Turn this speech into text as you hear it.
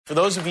For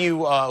those of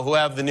you who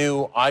have the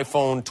new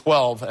iPhone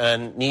 12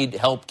 and need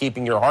help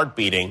keeping your heart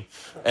beating,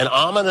 an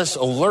ominous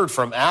alert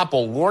from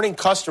Apple warning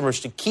customers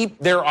to keep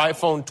their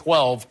iPhone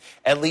 12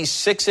 at least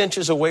 6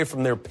 inches away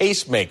from their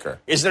pacemaker.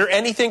 Is there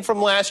anything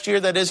from last year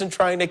that isn't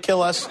trying to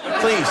kill us?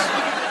 Please.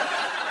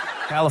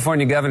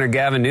 California Governor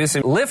Gavin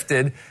Newsom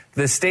lifted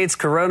the state's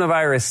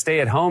coronavirus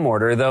stay-at-home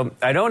order, though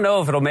I don't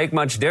know if it'll make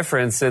much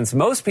difference since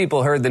most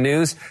people heard the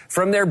news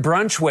from their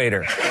brunch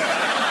waiter.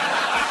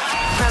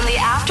 From the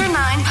After 9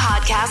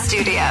 podcast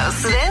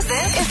studios,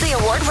 this is the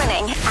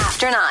award-winning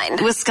After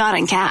 9 with Scott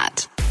and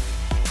Kat.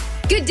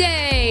 Good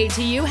day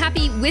to you.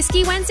 Happy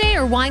Whiskey Wednesday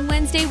or Wine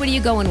Wednesday? What are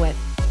you going with?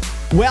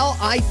 Well,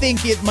 I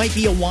think it might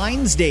be a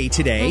wines day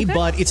today,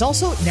 but it's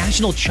also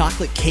National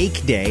Chocolate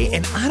Cake Day,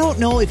 and I don't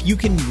know if you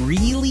can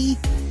really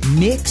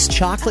mix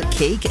chocolate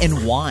cake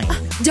and wine.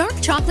 Dark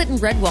chocolate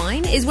and red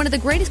wine is one of the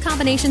greatest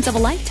combinations of a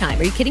lifetime.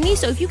 Are you kidding me?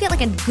 So if you get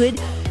like a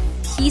good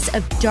piece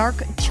of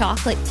dark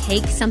chocolate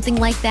cake, something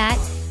like that,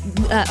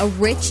 a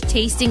rich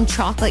tasting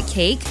chocolate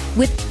cake,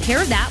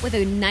 pair that with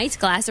a nice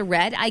glass of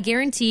red, I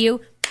guarantee you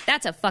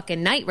that's a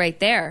fucking night right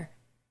there.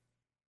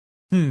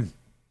 I'm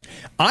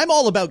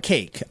all about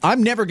cake.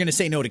 I'm never going to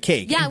say no to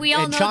cake. Yeah, we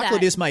all know that. And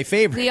chocolate is my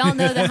favorite. We all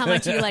know that how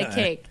much you like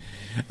cake.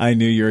 I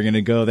knew you were going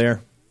to go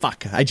there.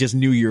 Fuck, I just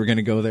knew you were going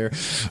to go there.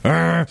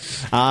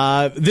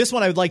 This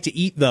one I would like to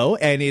eat, though,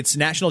 and it's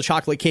National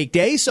Chocolate Cake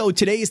Day, so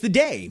today is the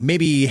day.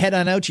 Maybe head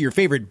on out to your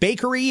favorite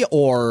bakery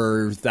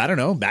or, I don't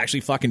know, actually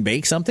fucking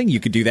bake something. You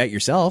could do that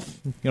yourself.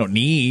 You don't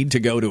need to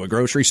go to a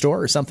grocery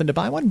store or something to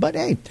buy one, but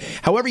hey,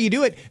 however you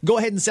do it, go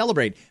ahead and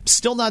celebrate.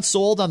 Still not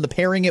sold on the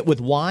pairing it with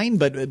wine,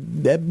 but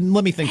let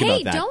me think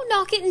about that. Hey, don't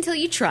knock it until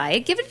you try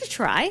it. Give it a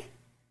try.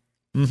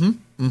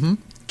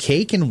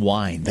 Cake and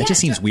wine. That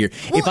just seems weird.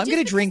 Well, if I'm going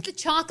to drink the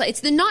chocolate,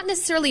 it's not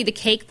necessarily the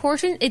cake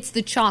portion, it's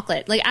the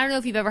chocolate. Like, I don't know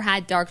if you've ever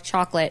had dark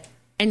chocolate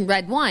and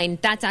red wine.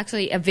 That's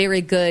actually a very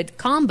good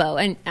combo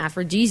and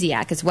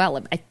aphrodisiac as well,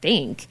 I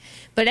think.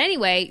 But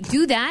anyway,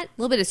 do that.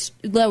 A little bit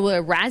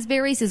of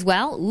raspberries as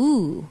well.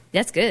 Ooh,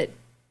 that's good.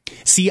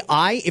 See,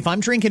 if I'm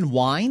drinking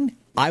wine,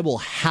 I will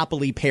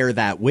happily pair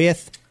that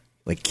with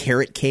like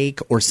carrot cake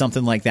or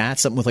something like that,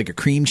 something with like a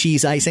cream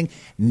cheese icing.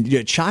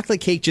 Chocolate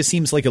cake just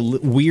seems like a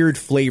weird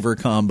flavor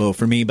combo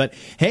for me. But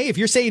hey, if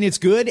you're saying it's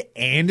good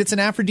and it's an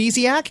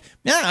aphrodisiac,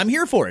 yeah, I'm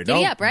here for it.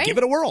 Giddy up, right? Give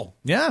it a whirl.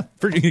 Yeah,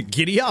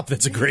 giddy up.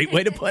 That's a great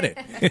way to put it.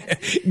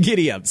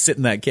 Giddy up, sit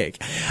in that cake.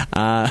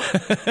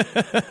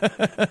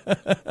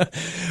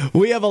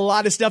 We have a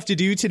lot of stuff to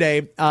do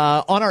today.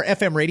 On our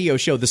FM radio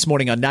show this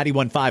morning on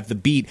 91.5 The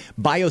Beat,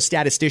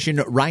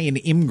 biostatistician Ryan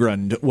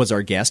Imgrund was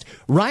our guest.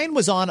 Ryan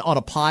was on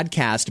a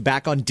podcast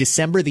back on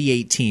December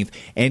the 18th,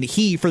 and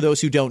he, for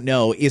those who don't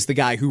know, is the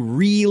guy who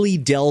really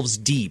delves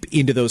deep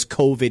into those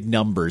COVID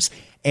numbers.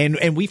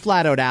 And we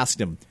flat out asked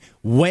him,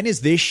 when is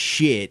this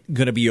shit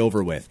going to be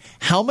over with?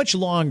 How much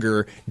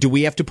longer do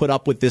we have to put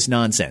up with this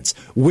nonsense?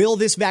 Will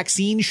this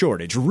vaccine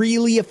shortage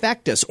really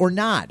affect us or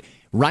not?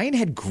 Ryan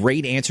had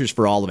great answers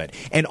for all of it.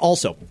 And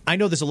also, I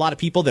know there's a lot of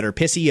people that are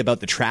pissy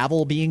about the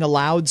travel being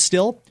allowed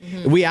still.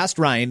 We asked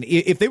Ryan,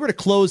 if they were to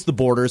close the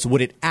borders,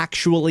 would it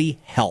actually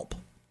help?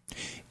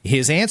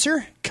 His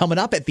answer coming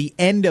up at the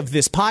end of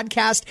this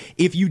podcast.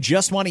 If you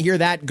just want to hear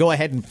that, go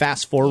ahead and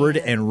fast forward,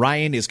 and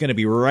Ryan is going to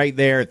be right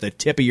there at the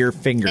tip of your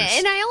fingers.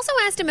 And I also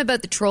asked him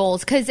about the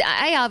trolls, because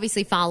I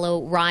obviously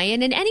follow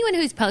Ryan and anyone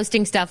who's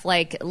posting stuff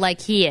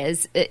like he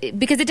is,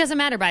 because it doesn't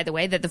matter, by the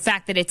way, that the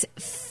fact that it's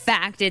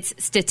fact, it's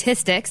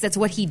statistics, that's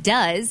what he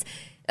does.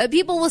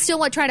 People will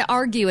still try to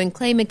argue and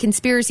claim a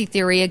conspiracy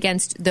theory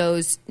against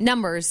those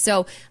numbers.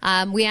 So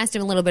we asked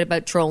him a little bit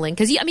about trolling,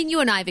 because, I mean, you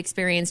and I have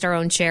experienced our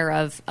own share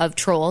of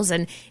trolls.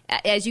 And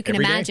as you can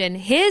imagine,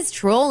 his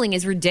trolling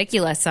is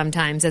ridiculous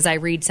sometimes as I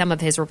read some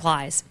of his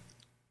replies.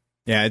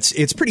 Yeah,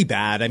 it's pretty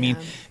bad. I mean,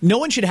 no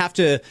one should have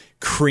to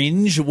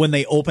cringe when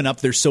they open up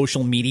their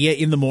social media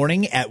in the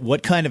morning at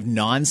what kind of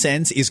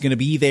nonsense is going to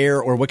be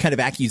there or what kind of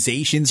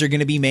accusations are going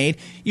to be made.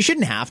 You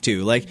shouldn't have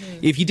to. Like,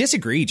 if you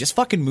disagree, just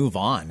fucking move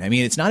on. I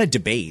mean, it's not a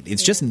debate.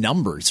 It's just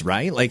numbers,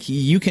 right? Like,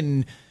 you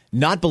can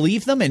not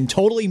believe them and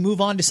totally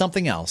move on to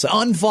something else.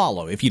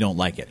 Unfollow if you don't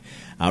like it.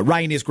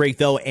 Ryan is great,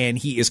 though, and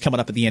he is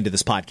coming up at the end of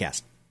this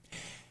podcast.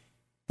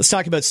 Let's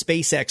talk about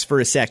SpaceX for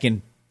a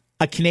second.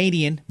 A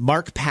Canadian,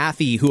 Mark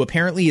Pathy, who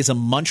apparently is a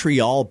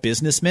Montreal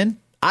businessman.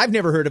 I've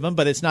never heard of him,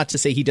 but it's not to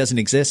say he doesn't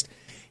exist.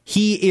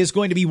 He is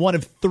going to be one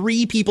of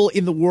 3 people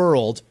in the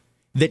world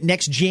that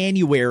next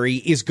January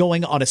is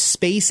going on a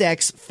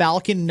SpaceX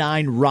Falcon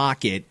 9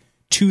 rocket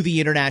to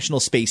the International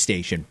Space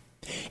Station.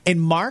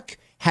 And Mark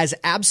has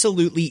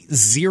absolutely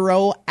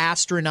 0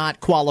 astronaut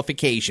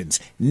qualifications.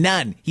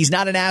 None. He's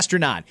not an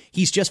astronaut.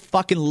 He's just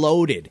fucking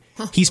loaded.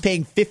 He's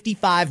paying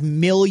 $55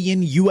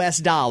 million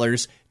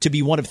to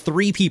be one of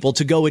 3 people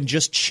to go and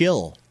just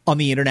chill on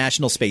the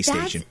International Space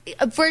Station.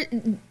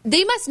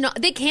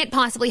 They can't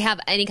possibly have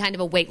any kind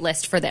of a wait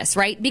list for this,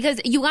 right? Because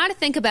you got to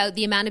think about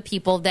the amount of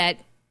people that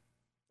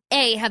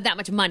have that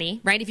much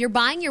money, right? If you're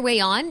buying your way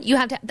on, you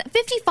have to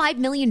 $55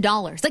 million.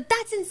 Like,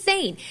 that's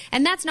insane.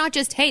 And that's not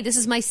just, hey, this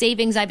is my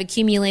savings I've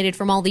accumulated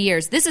from all the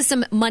years. This is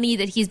some money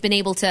that he's been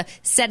able to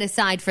set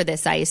aside for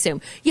this, I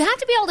assume. You have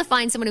to be able to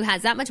find someone who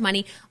has that much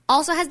money,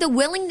 also has the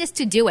willingness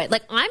to do it.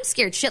 Like, I'm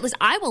scared shitless.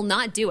 I will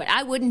not do it.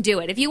 I wouldn't do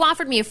it. If you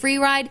offered me a free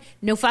ride,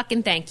 no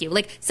fucking thank you.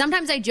 Like,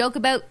 sometimes I joke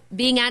about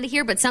being out of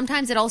here, but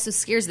sometimes it also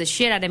scares the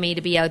shit out of me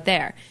to be out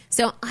there.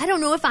 So I don't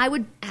know if I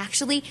would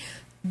actually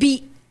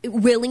be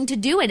willing to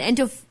do it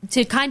and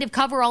to kind of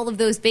cover all of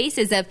those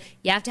bases of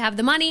you have to have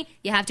the money,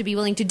 you have to be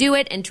willing to do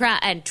it and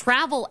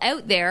travel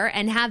out there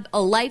and have a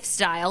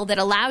lifestyle that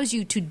allows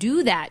you to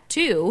do that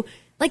too.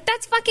 Like,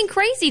 that's fucking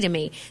crazy to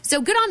me.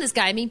 So good on this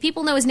guy. I mean,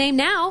 people know his name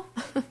now.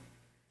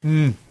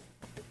 100%.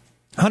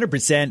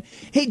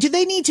 Hey, do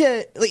they need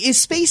to, like,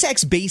 is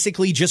SpaceX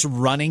basically just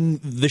running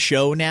the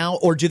show now?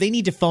 Or do they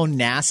need to phone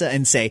NASA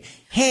and say,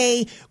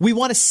 hey, we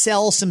want to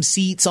sell some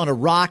seats on a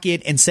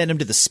rocket and send them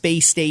to the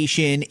space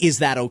station. Is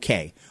that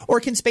okay? Or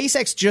can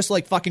SpaceX just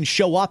like fucking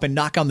show up and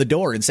knock on the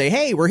door and say,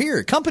 hey, we're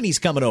here. Company's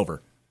coming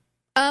over.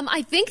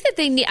 I think that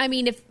they need. I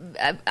mean,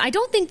 I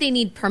don't think they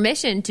need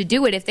permission to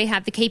do it if they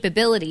have the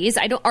capabilities.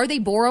 Are they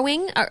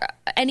borrowing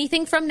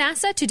anything from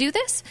NASA to do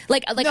this?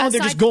 Like no,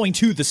 they're just going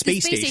to the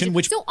space station,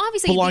 which so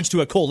obviously belongs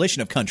to a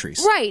coalition of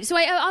countries, right? So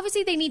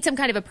obviously they need some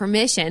kind of a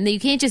permission. That you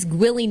can't just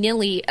willy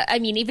nilly. I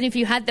mean, even if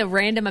you had the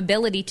random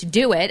ability to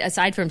do it,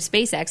 aside from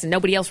SpaceX, and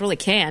nobody else really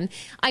can,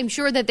 I'm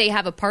sure that they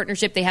have a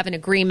partnership. They have an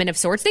agreement of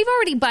sorts. They've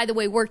already, by the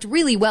way, worked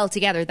really well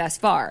together thus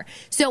far.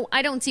 So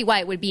I don't see why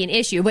it would be an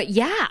issue. But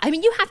yeah, I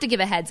mean, you have to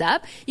give a heads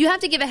up. You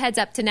have to give a heads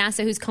up to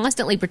NASA, who's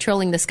constantly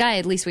patrolling the sky,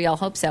 at least we all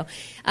hope so,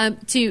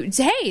 to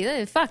say,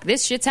 hey, fuck,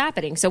 this shit's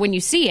happening. So when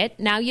you see it,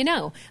 now you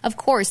know. Of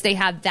course, they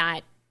have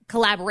that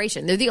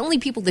collaboration. They're the only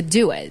people that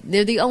do it.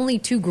 They're the only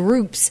two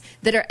groups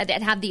that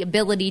have the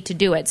ability to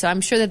do it. So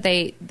I'm sure that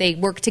they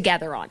work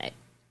together on it.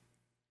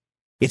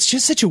 It's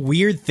just such a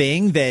weird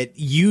thing that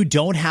you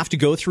don't have to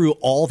go through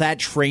all that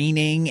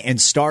training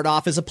and start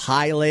off as a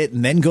pilot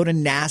and then go to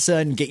NASA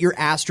and get your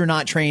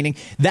astronaut training.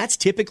 That's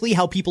typically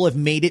how people have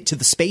made it to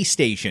the space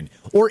station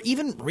or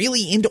even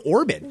really into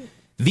orbit.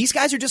 These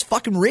guys are just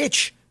fucking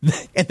rich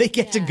and they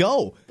get to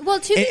go. Well,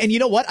 and you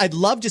know what? I'd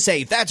love to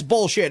say that's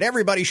bullshit.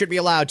 Everybody should be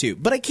allowed to,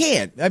 but I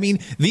can't. I mean,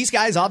 these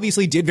guys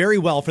obviously did very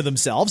well for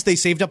themselves. They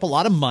saved up a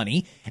lot of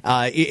money.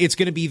 It's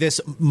going to be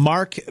this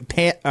Mark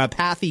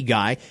Pathy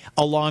guy,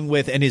 along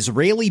with an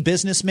Israeli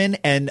businessman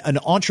and an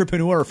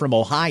entrepreneur from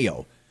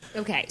Ohio.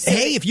 Okay. So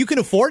hey, if you can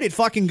afford it,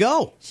 fucking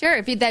go. Sure,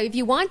 if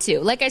you want to.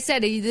 Like I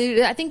said,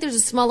 I think there's a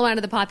small amount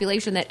of the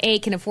population that A,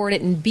 can afford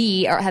it, and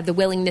B, have the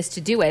willingness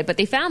to do it. But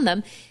they found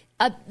them.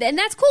 And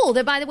that's cool.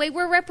 That, by the way,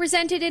 we're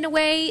represented in a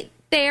way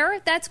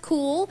there. That's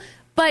cool.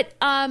 But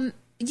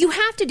you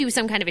have to do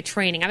some kind of a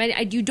training. I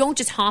mean, you don't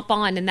just hop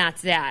on and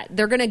that's that.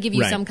 They're going to give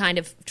you some kind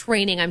of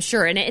training, I'm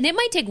sure. And it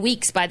might take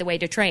weeks, by the way,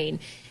 to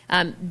train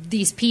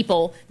these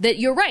people that,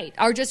 you're right,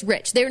 are just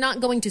rich. They're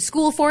not going to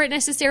school for it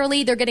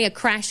necessarily. They're getting a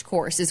crash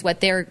course is what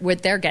they're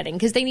getting,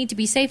 because they need to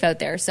be safe out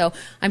there. So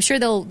I'm sure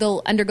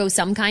they'll undergo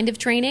some kind of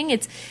training.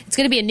 It's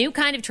going to be a new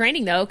kind of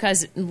training, though,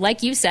 because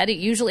like you said, it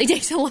usually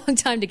takes a long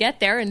time to get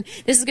there. And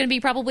this is going to be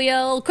probably a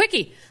little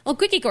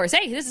quickie course.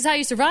 Hey, this is how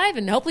you survive,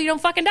 and hopefully you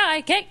don't fucking die.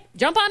 Okay,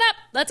 jump on up.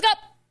 Let's go.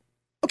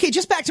 Okay,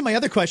 just back to my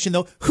other question,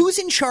 though. Who's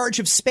in charge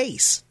of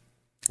space?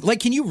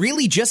 Like, can you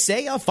really just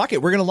say, oh, fuck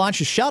it, we're going to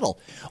launch a shuttle?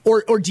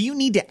 Or do you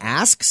need to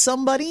ask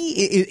somebody?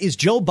 Is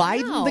Joe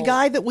Biden the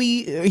guy that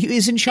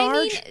is in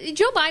charge? I mean,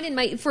 Joe Biden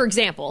might, for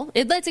example,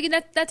 that's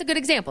a good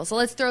example. So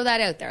let's throw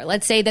that out there.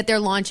 Let's say that they're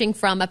launching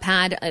from a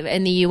pad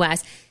in the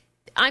U.S.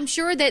 I'm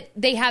sure that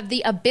they have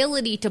the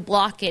ability to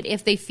block it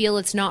if they feel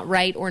it's not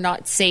right or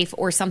not safe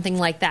or something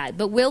like that.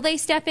 But will they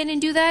step in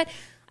and do that?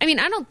 I mean,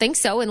 I don't think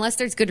so, unless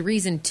there's good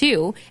reason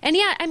to. And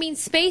yeah, I mean,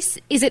 space,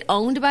 is it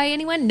owned by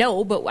anyone?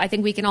 No, but I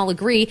think we can all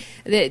agree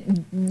that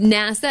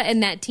NASA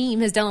and that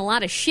team has done a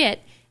lot of shit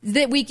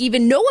that we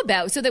even know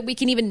about so that we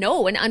can even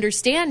know and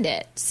understand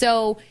it.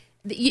 So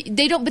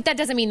they don't, but that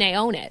doesn't mean they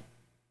own it.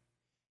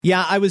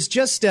 Yeah, I was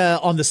just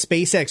on the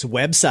SpaceX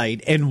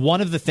website, and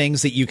one of the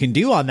things that you can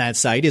do on that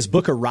site is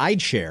book a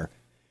ride share.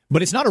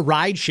 But it's not a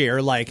ride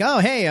share like, oh,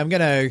 hey, I'm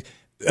going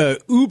to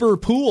Uber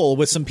pool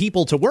with some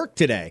people to work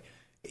today.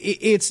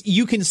 It's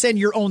you can send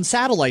your own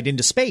satellite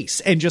into space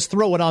and just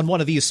throw it on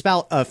one of these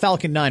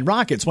Falcon 9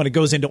 rockets when it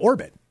goes into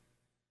orbit.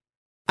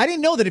 I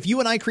didn't know that if you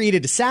and I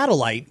created a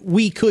satellite,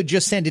 we could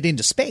just send it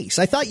into space.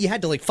 I thought you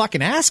had to like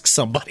fucking ask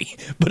somebody.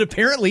 But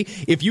apparently,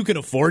 if you can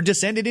afford to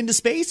send it into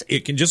space,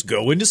 it can just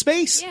go into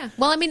space. Yeah.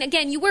 Well, I mean,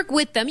 again, you work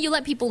with them. You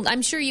let people,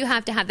 I'm sure you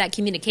have to have that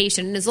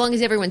communication. And as long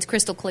as everyone's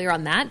crystal clear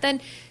on that, then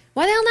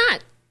why the hell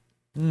not?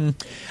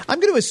 I'm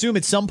going to assume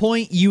at some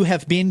point you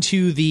have been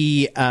to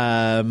the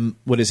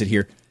what is it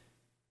here?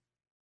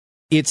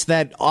 It's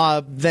that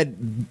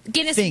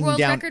Guinness thing World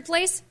down, Record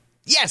place.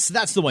 Yes,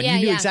 that's the one. Yeah,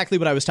 you knew yeah. exactly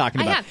what I was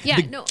talking about. I have, yeah.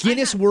 The No, I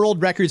Guinness have.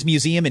 World Records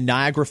Museum in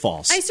Niagara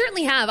Falls. I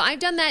certainly have. I've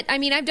done that. I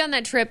mean, I've done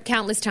that trip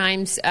countless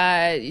times.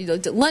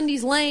 To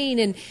Lundy's Lane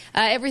and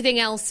everything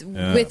else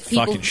with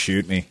people. Fucking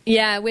shoot me.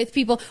 Yeah, with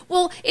people.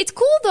 Well, it's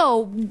cool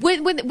though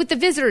with the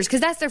visitors because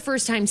that's their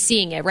first time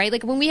seeing it, right?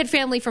 Like when we had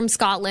family from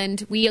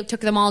Scotland, we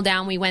took them all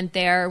down. We went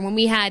there. When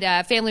we had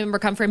a family member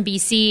come from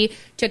BC,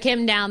 took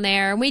him down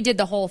there, and we did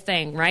the whole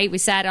thing, right? We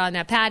sat on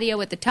that patio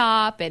at the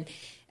top and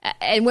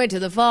went to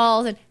the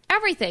falls and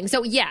everything.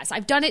 So yes,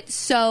 I've done it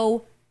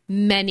so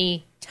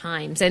many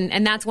times,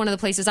 and that's one of the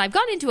places I've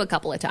gone into a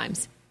couple of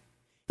times.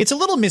 It's a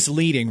little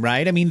misleading,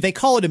 right? I mean, they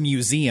call it a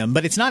museum,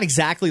 but it's not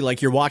exactly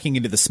like you're walking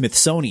into the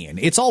Smithsonian.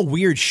 It's all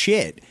weird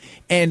shit.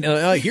 And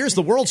here's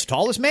the world's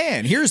tallest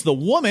man. Here's the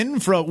woman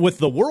with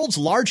the world's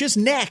largest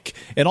neck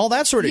and all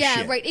that sort of shit.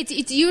 Yeah, right.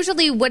 It's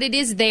usually what it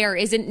is there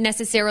isn't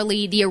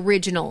necessarily the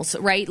originals,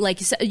 right? Like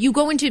so you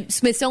go into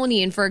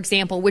Smithsonian, for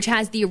example, which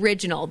has the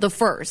original, the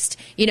first,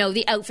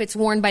 the outfits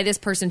worn by this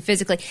person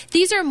physically.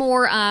 These are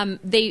more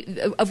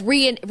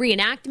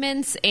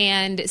reenactments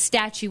and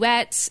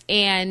statuettes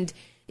and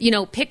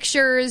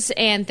pictures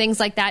and things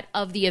like that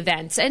of the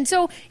events. And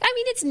so, I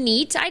mean, it's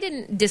neat. I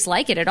didn't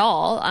dislike it at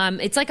all.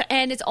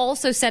 It's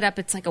also set up,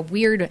 it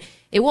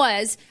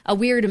was a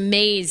weird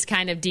maze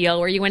kind of deal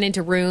where you went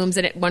into rooms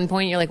and at one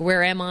point you're like,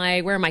 where am I?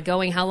 Where am I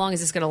going? How long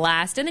is this going to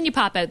last? And then you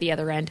pop out the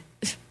other end.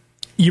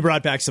 You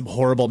brought back some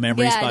horrible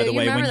memories, Yeah, by the you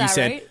way, when remember you that,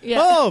 said, right? Yeah.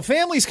 oh,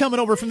 family's coming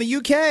over from the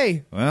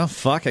UK. Well,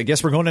 fuck, I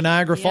guess we're going to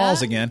Niagara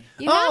Falls again.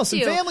 You Oh, have some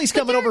to. family's But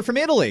coming they're- over from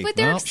Italy. But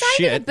they're Well, excited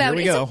shit, about here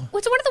we it. go.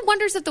 It's one of the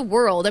wonders of the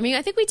world. I mean,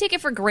 I think we take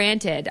it for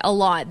granted a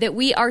lot that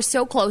we are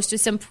so close to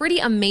some pretty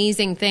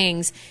amazing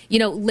things,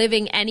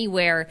 living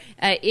anywhere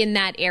in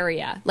that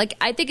area. Like,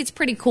 I think it's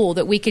pretty cool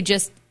that we could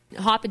just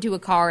hop into a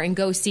car and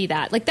go see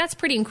that. Like, that's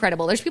pretty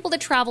incredible. There's people that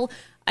travel,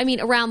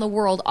 around the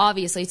world,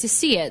 obviously, to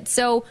see it.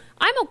 So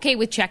I'm okay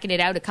with checking it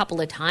out a couple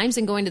of times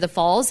and going to the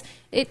falls.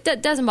 It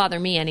doesn't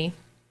bother me any.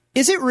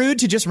 Is it rude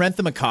to just rent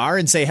them a car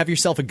and say, have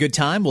yourself a good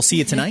time? We'll see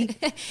you tonight?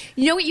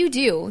 You know what you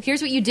do?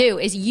 Here's what you do: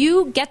 is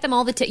you get them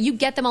all the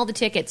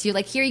tickets. You're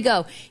like, here you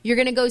go. You're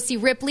gonna go see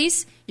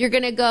Ripley's. You're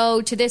gonna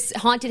go to this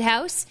haunted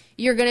house.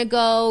 You're gonna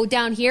go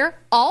down here.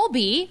 I'll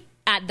be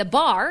at the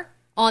bar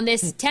on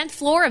this 10th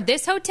floor of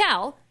this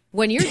hotel.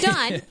 When you're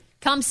done,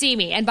 come see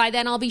me, and by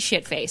then I'll be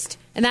shit faced.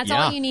 And that's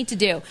all you need to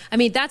do. I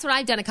mean, that's what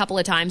I've done a couple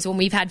of times when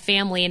we've had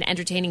family and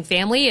entertaining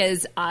family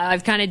is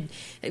I've kind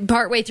of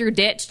partway through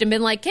ditched and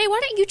been like, hey,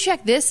 why don't you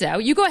check this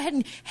out? You go ahead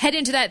and head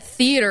into that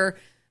theater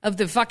of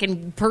the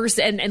fucking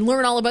person and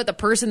learn all about the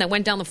person that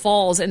went down the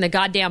falls in the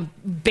goddamn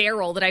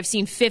barrel that I've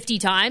seen 50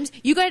 times.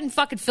 You go ahead and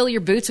fucking fill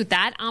your boots with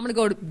that. I'm going to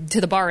go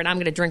to the bar and I'm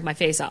going to drink my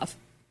face off.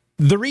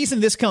 The reason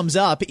this comes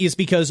up is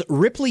because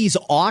Ripley's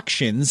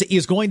Auctions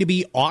is going to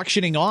be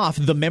auctioning off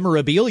the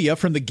memorabilia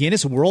from the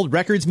Guinness World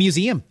Records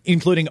Museum,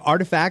 including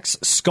artifacts,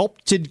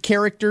 sculpted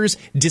characters,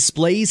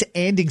 displays,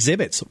 and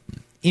exhibits.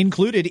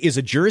 Included is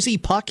a jersey,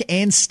 puck,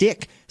 and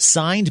stick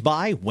signed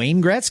by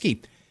Wayne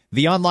Gretzky.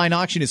 The online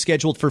auction is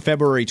scheduled for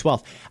February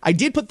 12th. I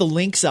did put the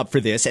links up for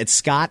this at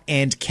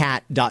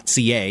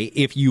scottandcat.ca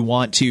if you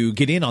want to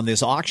get in on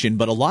this auction,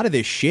 but a lot of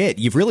this shit,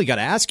 you've really got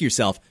to ask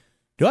yourself,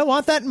 do I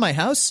want that in my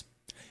house?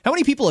 How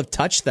many people have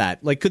touched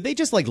that? Like, could they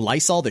just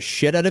Lysol the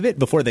shit out of it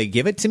before they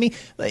give it to me?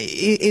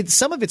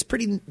 Some of it's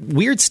pretty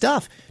weird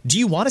stuff. Do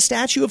you want a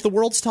statue of the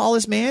world's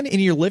tallest man in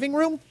your living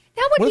room?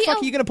 Where the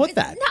fuck are you going to put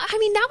that? No, I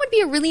mean, that would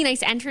be a really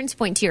nice entrance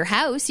point to your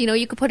house.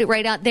 You could put it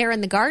right out there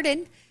in the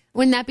garden.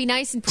 Wouldn't that be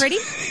nice and pretty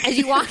as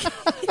you walk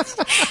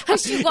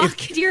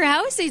into your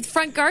house, the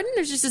front garden?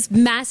 There's just this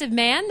massive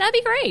man. That'd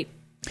be great.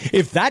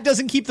 If that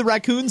doesn't keep the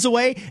raccoons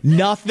away,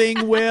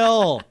 nothing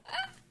will.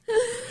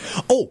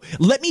 Oh,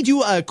 let me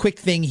do a quick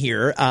thing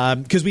here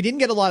because we didn't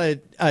get a lot of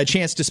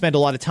chance to spend a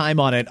lot of time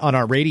on it on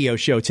our radio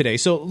show today.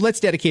 So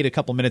let's dedicate a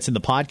couple minutes in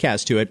the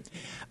podcast to it.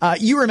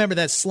 You remember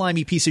that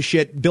slimy piece of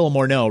shit, Bill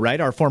Morneau, right?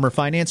 Our former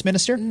finance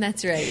minister?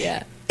 That's right,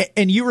 yeah.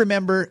 And you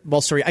remember,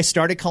 I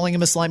started calling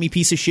him a slimy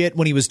piece of shit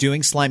when he was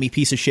doing slimy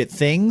piece of shit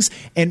things.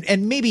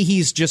 And maybe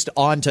he's just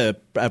on to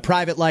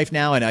private life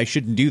now, and I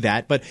shouldn't do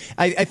that. But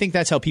I think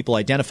that's how people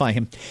identify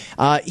him.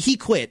 He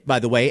quit, by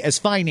the way, as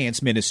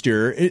finance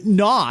minister,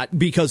 not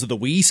because of the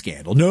WE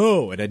scandal.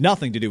 No, it had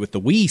nothing to do with the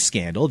WE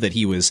scandal that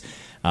he was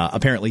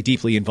apparently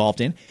deeply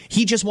involved in.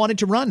 He just wanted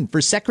to run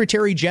for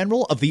Secretary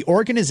General of the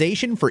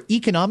Organization for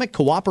Economic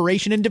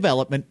Cooperation and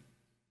Development.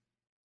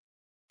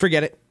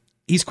 Forget it.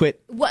 He's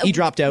quit. He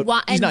dropped out.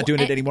 He's not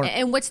doing it anymore.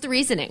 And what's the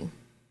reasoning?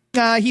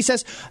 He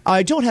says,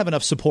 I don't have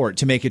enough support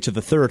to make it to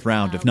the third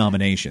round of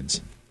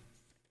nominations.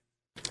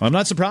 I'm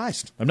not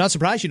surprised. I'm not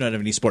surprised you don't have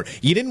any support.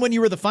 You didn't when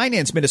you were the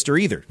finance minister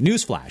either.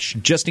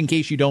 Newsflash, just in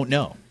case you don't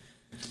know.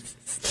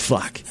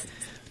 Fuck.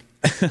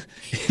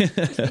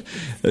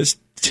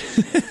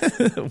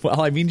 Well,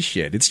 I mean,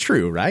 shit. It's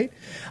true, right?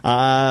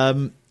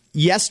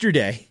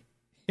 Yesterday,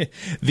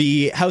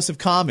 the House of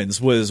Commons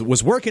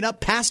was working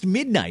up past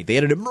midnight. They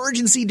had an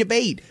emergency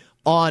debate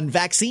on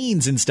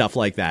vaccines and stuff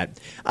like that.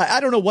 I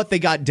don't know what they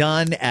got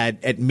done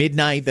at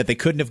midnight that they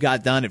couldn't have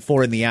got done at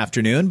 4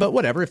 p.m, but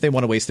whatever. If they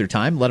want to waste their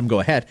time, let them go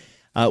ahead.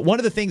 One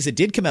of the things that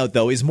did come out,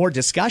 though, is more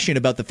discussion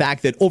about the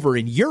fact that over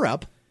in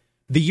Europe,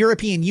 the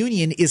European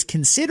Union is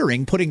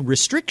considering putting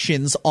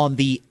restrictions on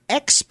the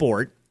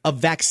export of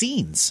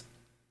vaccines.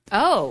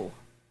 Oh.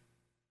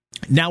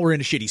 Now we're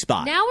in a shitty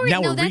spot. Now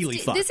we're really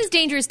fucked. This is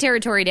dangerous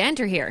territory to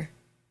enter here.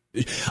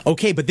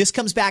 Okay, but this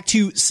comes back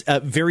to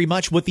very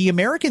much what the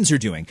Americans are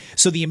doing.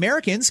 So the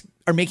Americans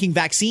are making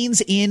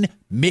vaccines in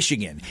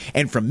Michigan.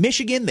 And from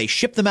Michigan, they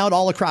ship them out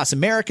all across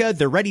America.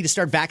 They're ready to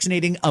start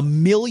vaccinating 1.5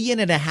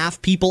 million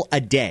people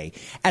a day.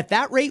 At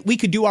that rate, we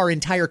could do our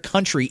entire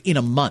country in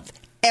a month.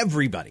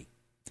 Everybody.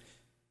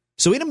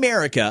 So in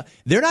America,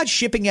 they're not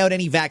shipping out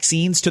any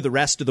vaccines to the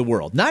rest of the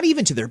world, not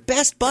even to their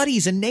best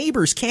buddies and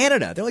neighbors,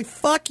 Canada. They're like,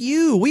 fuck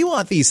you. We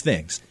want these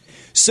things.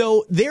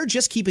 So they're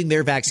just keeping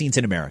their vaccines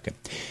in America.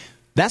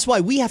 That's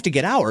why we have to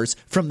get ours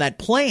from that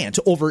plant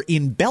over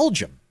in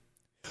Belgium.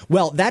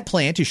 Well, that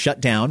plant is shut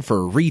down for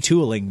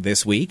retooling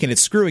this week, and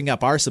it's screwing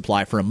up our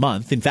supply for a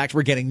month. In fact,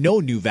 we're getting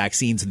no new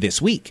vaccines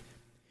this week.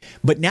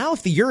 But now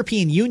if the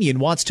European Union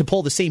wants to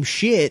pull the same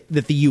shit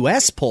that the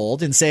U.S.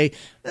 pulled and say,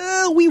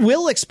 we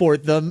will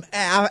export them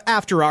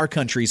after our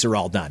countries are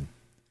all done,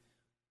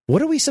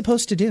 what are we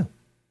supposed to do?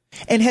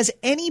 And has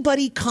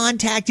anybody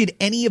contacted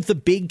any of the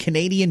big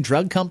Canadian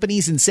drug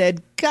companies and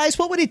said, guys,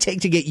 what would it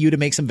take to get you to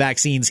make some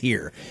vaccines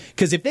here?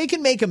 Because if they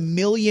can make 1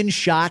 million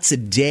shots a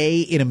day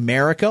in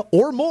America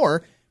or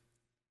more,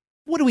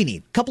 what do we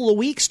need? A couple of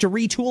weeks to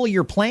retool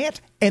your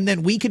plant? And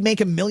then we could make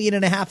 1.5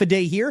 million a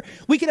day here?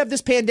 We could have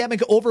this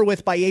pandemic over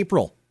with by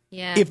April.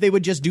 Yeah. If they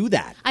would just do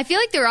that. I feel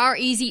like there are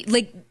easy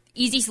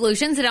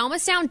solutions. It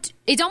almost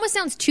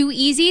sounds too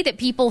easy that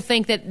people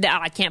think that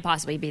it can't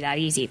possibly be that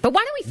easy. But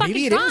why don't we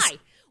fucking try?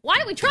 Why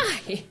don't we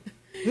try?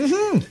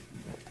 Mm-hmm.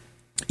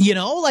 You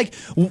know, like,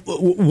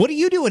 what are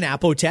you doing,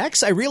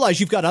 Apotex? I realize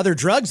you've got other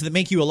drugs that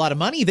make you a lot of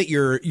money that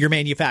you're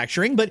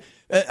manufacturing, but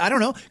I don't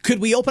know. Could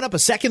we open up a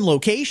second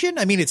location?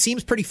 I mean, it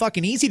seems pretty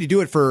fucking easy to do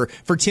it for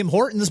Tim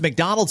Hortons,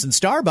 McDonald's, and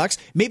Starbucks.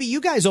 Maybe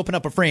you guys open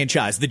up a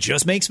franchise that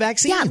just makes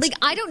vaccines. Yeah, like,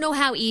 I don't know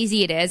how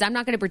easy it is. I'm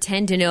not going to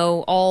pretend to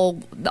know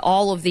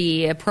all of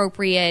the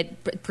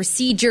appropriate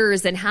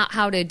procedures and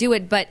how to do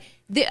it, but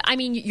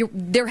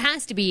there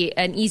has to be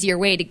an easier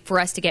way for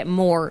us to get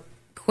more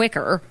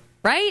quicker,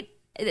 right?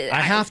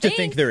 I have to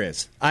think there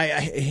is.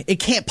 It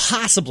can't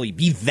possibly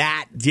be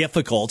that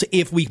difficult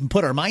if we can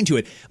put our mind to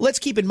it. Let's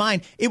keep in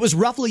mind, it was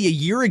roughly a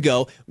year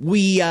ago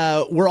we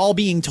were all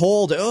being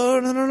told, oh,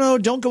 no,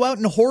 don't go out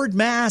and hoard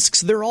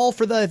masks. They're all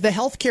for the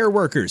healthcare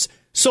workers.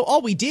 So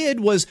all we did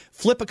was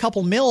flip a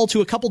couple mil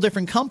to a couple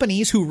different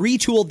companies who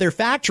retooled their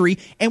factory,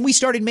 and we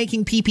started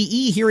making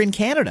PPE here in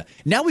Canada.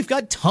 Now we've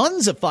got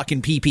tons of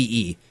fucking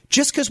PPE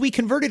just because we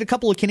converted a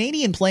couple of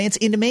Canadian plants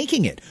into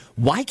making it.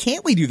 Why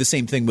can't we do the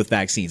same thing with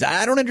vaccines?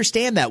 I don't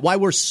understand that, why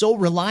we're so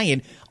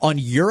reliant on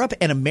Europe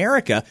and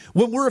America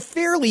when we're a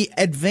fairly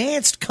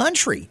advanced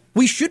country.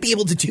 We should be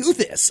able to do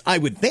this, I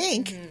would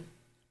think. Mm-hmm.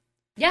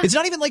 Yeah. It's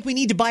not even like we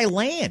need to buy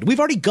land. We've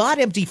already got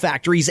empty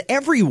factories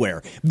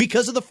everywhere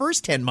because of the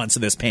first 10 months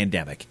of this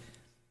pandemic.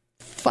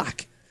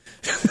 Fuck.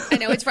 I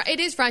know it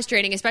is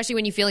frustrating, especially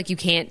when you feel like you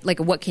can't, like,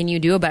 what can you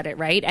do about it,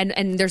 right?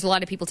 And there's a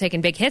lot of people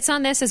taking big hits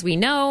on this, as we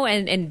know.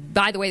 And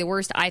by the way, the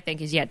worst, I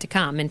think, is yet to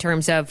come in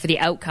terms of for the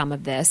outcome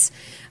of this.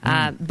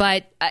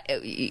 But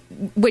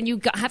when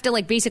you have to,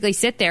 like, basically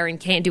sit there and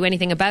can't do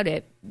anything about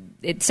it,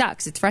 it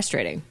sucks. It's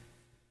frustrating.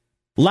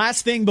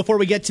 Last thing before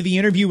we get to the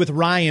interview with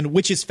Ryan,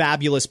 which is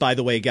fabulous, by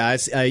the way,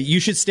 guys. You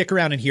should stick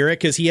around and hear it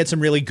because he had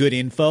some really good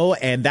info,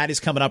 and that is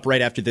coming up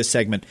right after this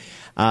segment.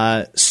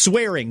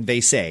 Swearing,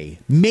 they say,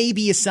 may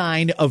be a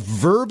sign of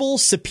verbal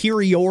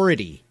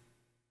superiority.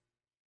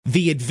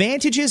 The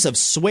advantages of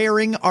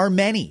swearing are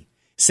many,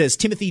 says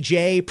Timothy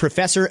J.,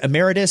 Professor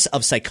Emeritus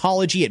of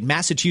Psychology at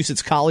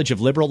Massachusetts College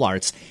of Liberal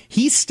Arts.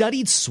 He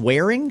studied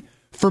swearing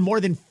for more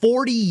than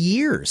 40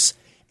 years.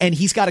 And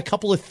he's got a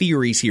couple of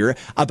theories here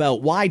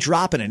about why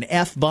dropping an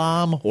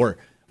F-bomb or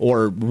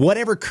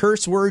whatever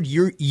curse word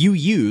you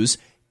use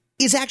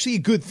is actually a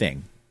good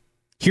thing.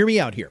 Hear me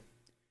out here.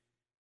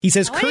 He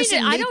says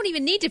I don't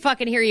even need to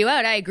fucking hear you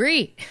out. I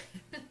agree.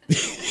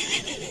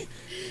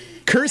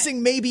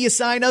 Cursing may be a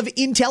sign of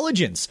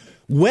intelligence.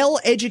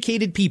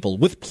 Well-educated people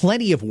with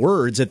plenty of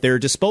words at their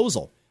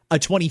disposal, a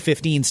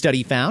 2015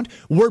 study found,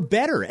 were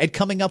better at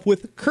coming up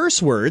with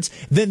curse words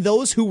than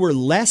those who were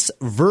less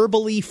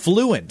verbally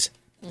fluent.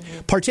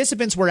 Mm-hmm.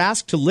 Participants were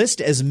asked to list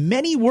as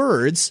many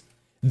words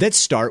that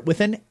start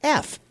with an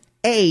F,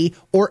 A,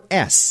 or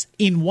S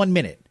in 1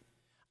 minute.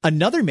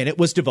 Another minute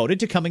was devoted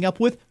to coming up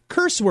with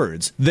curse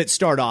words that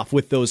start off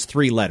with those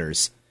 3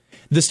 letters.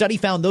 The study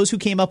found those who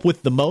came up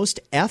with the most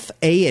F,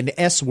 A, and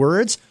S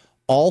words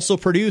also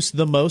produced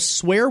the most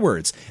swear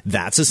words.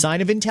 That's a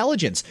sign of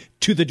intelligence,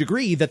 to the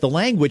degree that the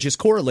language is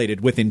correlated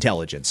with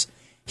intelligence.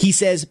 He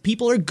says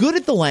people who are good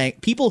at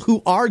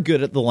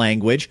the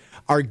language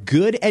are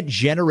good at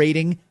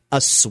generating a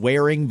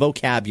swearing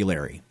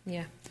vocabulary.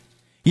 Yeah.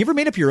 You ever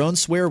made up your own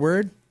swear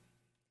word?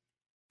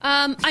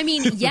 I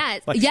mean,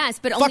 yes,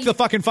 but Fuck only... the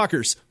fucking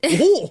fuckers.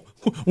 Oh,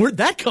 where'd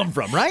that come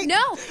from, right?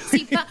 No.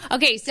 See,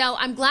 okay, so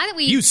I'm glad that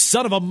we... You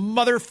son of a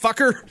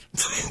motherfucker.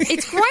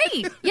 It's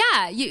great.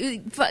 Yeah,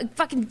 you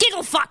fucking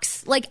giggle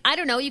fucks. Like, I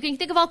don't know, you can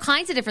think of all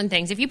kinds of different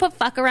things. If you put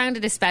fuck around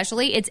it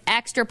especially, it's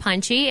extra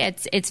punchy.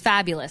 It's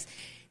fabulous.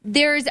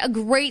 There's a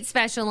great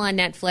special on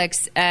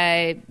Netflix.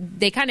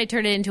 They kind of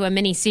turned it into a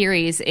mini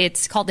series.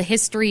 It's called The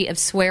History of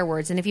Swear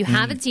Words. And if you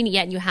haven't seen it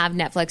yet and you have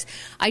Netflix,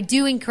 I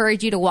do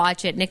encourage you to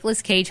watch it.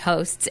 Nicolas Cage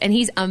hosts, and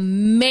he's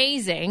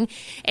amazing.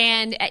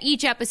 And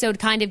each episode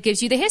kind of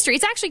gives you the history.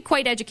 It's actually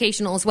quite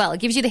educational as well. It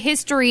gives you the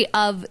history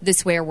of the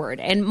swear word.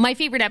 And my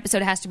favorite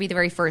episode has to be the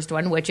very first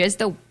one, which is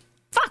the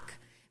fuck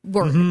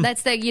word.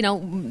 That's the,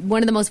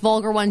 one of the most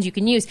vulgar ones you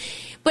can use.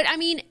 But I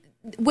mean,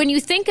 when you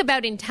think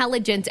about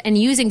intelligence and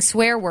using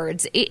swear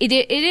words, it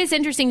is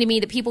interesting to me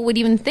that people would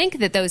even think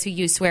that those who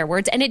use swear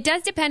words, and it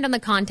does depend on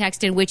the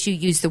context in which you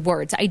use the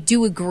words. I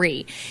do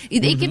agree.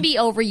 It can be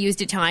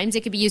overused at times.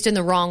 It can be used in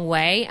the wrong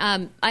way,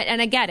 and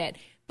I get it.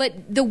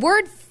 But the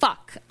word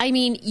fuck, I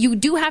mean, you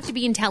do have to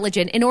be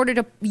intelligent in order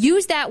to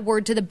use that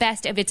word to the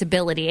best of its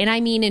ability. And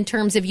I mean in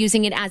terms of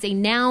using it as a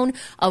noun,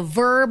 a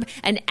verb,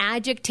 an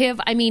adjective.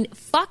 I mean,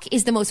 fuck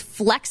is the most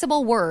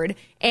flexible word.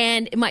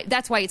 And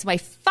that's why it's my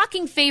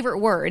fucking favorite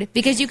word,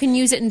 because you can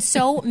use it in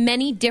so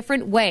many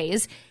different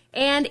ways.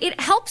 And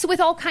it helps with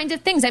all kinds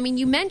of things. I mean,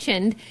 you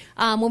mentioned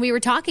when we were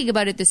talking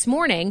about it this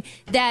morning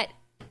that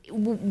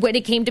when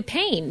it came to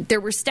pain,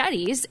 there were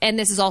studies, and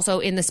this is also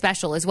in the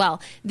special as well,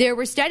 there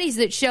were studies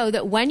that show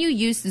that when you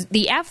use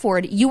the F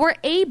word, you are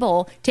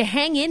able to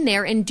hang in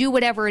there and do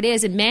whatever it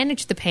is and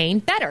manage the pain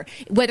better.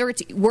 Whether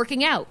it's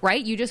working out,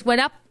 right? You just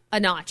went up a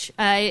notch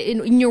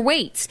in your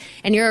weights,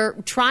 and you're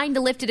trying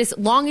to lift it as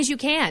long as you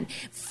can.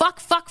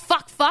 Fuck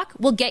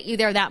will get you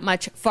there that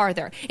much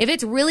farther. If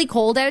it's really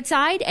cold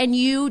outside and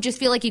you just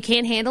feel like you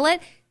can't handle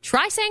it,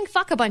 try saying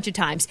fuck a bunch of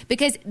times,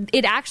 because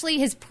it actually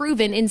has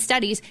proven in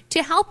studies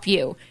to help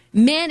you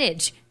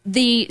manage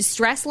the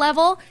stress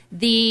level,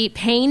 the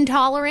pain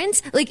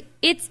tolerance. And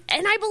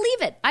I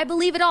believe it. I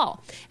believe it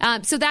all.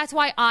 So that's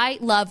why I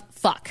love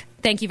fuck.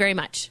 Thank you very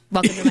much.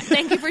 Welcome to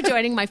thank you for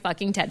joining my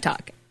fucking TED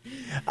Talk.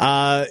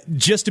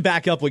 Just to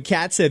back up what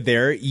Kat said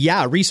there,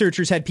 yeah,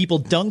 researchers had people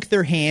dunk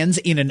their hands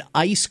in an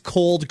ice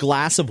cold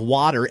glass of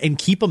water and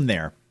keep them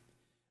there.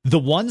 The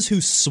ones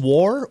who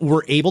swore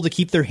were able to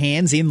keep their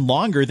hands in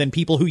longer than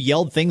people who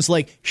yelled things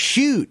like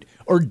shoot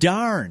or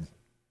darn.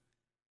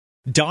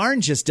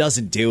 Darn just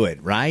doesn't do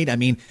it, right? I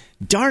mean,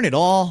 darn it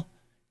all.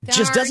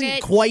 Just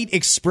doesn't quite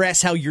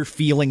express how you're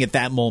feeling at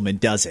that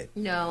moment, does it?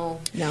 No.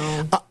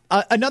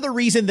 Another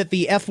reason that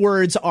the F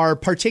words are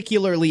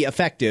particularly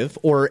effective,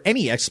 or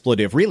any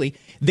expletive really,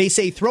 they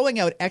say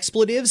throwing out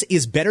expletives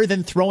is better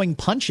than throwing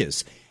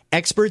punches.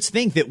 Experts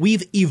think that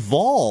we've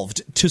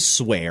evolved to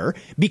swear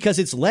because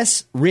it's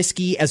less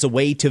risky as a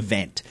way to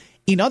vent.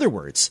 In other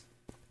words,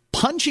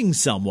 punching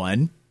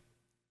someone,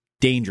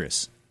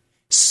 dangerous.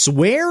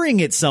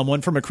 Swearing at someone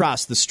from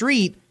across the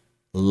street,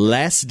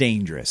 less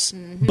dangerous.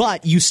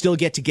 But you still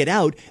get to get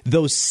out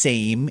those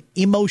same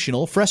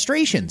emotional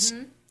frustrations.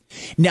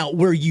 Now,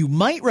 where you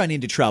might run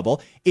into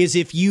trouble is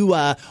if you,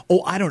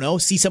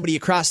 see somebody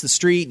across the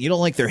street and you don't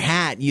like their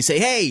hat and you say,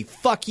 hey,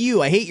 fuck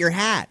you, I hate your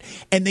hat.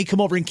 And they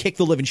come over and kick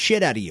the living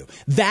shit out of you.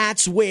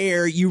 That's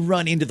where you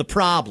run into the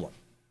problem.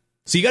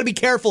 So you got to be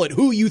careful at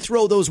who you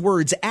throw those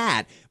words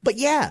at. But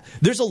yeah,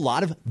 there's a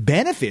lot of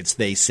benefits,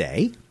 they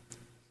say,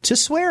 to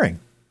swearing.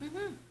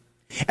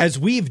 As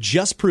we've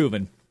just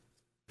proven,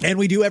 and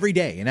we do every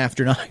day in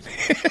After 9.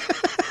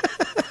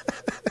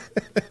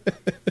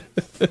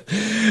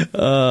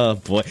 Oh,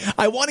 boy.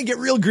 I want to get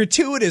real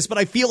gratuitous, but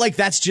I feel like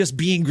that's just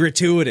being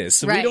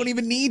gratuitous. Right. We don't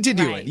even need to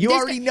do it. You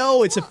already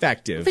know it's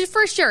effective.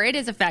 For sure, it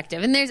is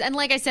effective. And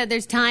like I said,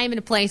 there's time and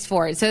a place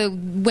for it. So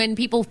when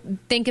people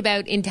think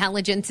about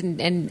intelligence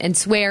and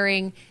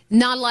swearing,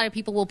 not a lot of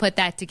people will put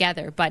that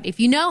together. But if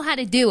you know how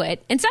to do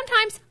it, and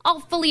sometimes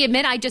I'll fully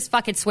admit I just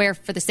fucking swear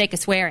for the sake of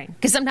swearing,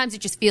 because sometimes it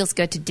just feels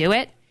good to do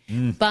it.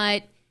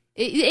 But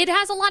it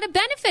has a lot of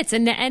benefits,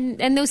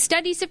 and those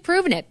studies have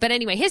proven it. But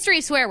anyway, history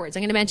of swear words.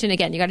 I'm going to mention it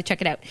again. You got to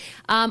check it out.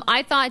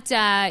 I thought,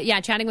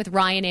 chatting with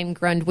Ryan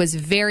Ingrund was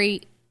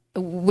it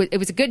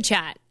was a good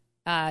chat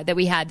that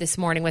we had this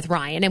morning with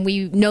Ryan. And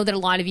we know that a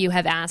lot of you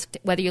have asked,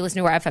 whether you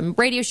listen to our FM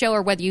radio show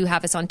or whether you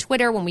have us on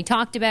Twitter when we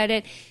talked about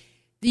it,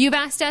 you've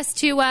asked us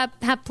to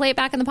play it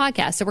back on the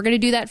podcast. So we're going to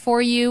do that for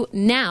you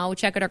now.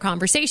 Check out our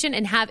conversation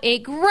and have a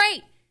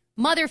great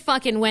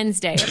motherfucking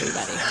Wednesday,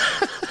 everybody.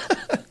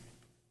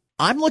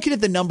 I'm looking at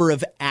the number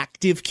of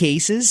active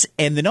cases,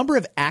 and the number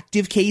of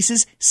active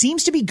cases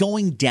seems to be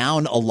going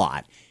down a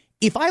lot.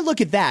 If I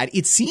look at that,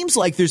 it seems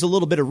like there's a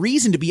little bit of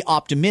reason to be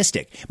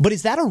optimistic. But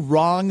is that a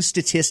wrong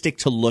statistic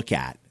to look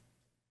at?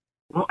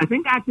 Well, I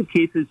think active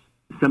cases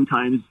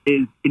sometimes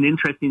is an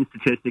interesting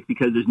statistic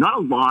because there's not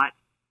a lot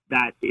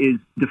that is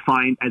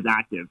defined as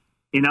active.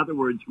 In other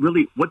words,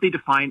 really what they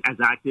define as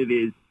active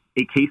is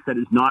a case that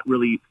is not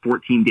really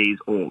 14 days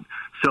old.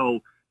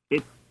 So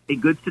it's a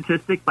good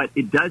statistic, but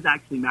it does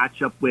actually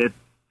match up with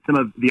some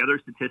of the other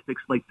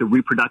statistics like the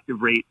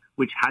reproductive rate,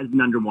 which has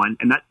been under 1,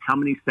 and that's how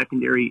many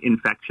secondary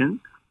infections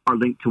are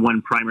linked to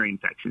one primary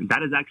infection.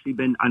 That has actually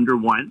been under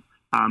 1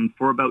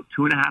 for about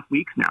 2.5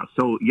 weeks now.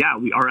 So, yeah,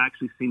 we are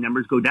actually seeing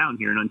numbers go down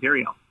here in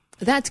Ontario.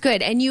 That's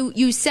good. And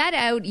you set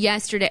out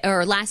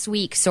last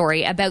week,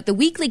 about the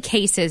weekly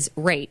cases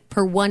rate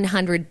per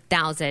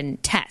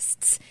 100,000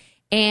 tests.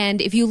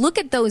 And if you look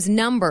at those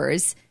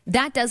numbers,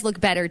 that does look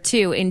better,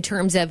 too, in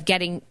terms of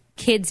getting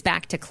kids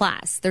back to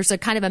class. There's a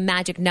kind of a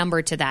magic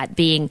number to that,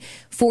 being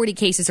 40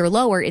 cases or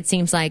lower. It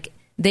seems like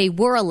they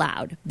were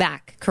allowed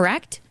back,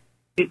 correct?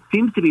 It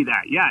seems to be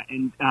that, yeah.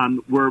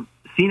 And we're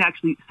seeing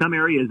actually some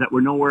areas that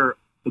were nowhere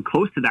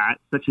close to that,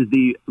 such as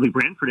the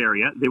Brantford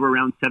area. They were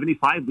around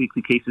 75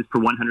 weekly cases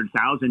per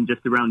 100,000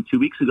 just around 2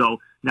 weeks ago.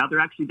 Now they're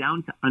actually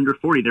down to under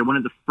 40. They're one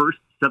of the first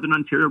Southern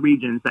Ontario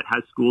regions that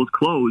has schools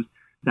closed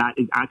that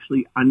is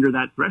actually under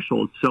that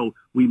threshold. So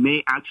we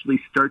may actually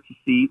start to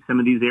see some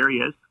of these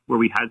areas where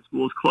we had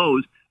schools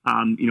closed,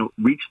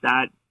 reach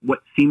that, what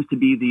seems to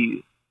be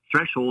the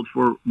threshold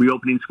for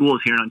reopening schools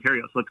here in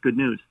Ontario. So that's good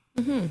news.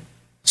 Mm-hmm.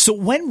 So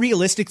when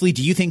realistically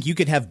do you think you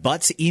could have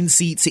butts in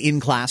seats in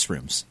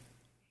classrooms?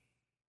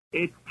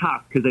 It's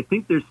tough because I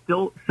think there's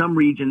still some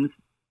regions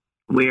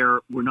where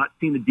we're not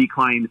seeing the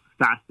decline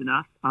fast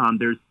enough.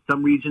 There's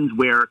some regions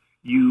where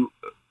you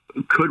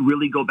could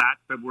really go back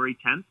February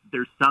 10th.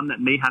 There's some that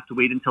may have to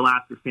wait until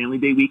after Family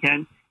Day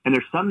weekend, and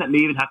there's some that may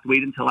even have to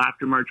wait until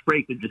after March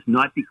break. They're just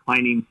not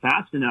declining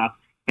fast enough,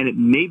 and it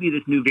may be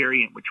this new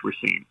variant which we're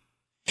seeing.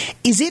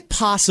 Is it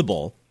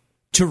possible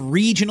to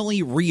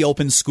regionally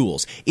reopen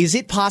schools? Is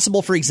it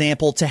possible, for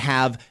example, to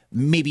have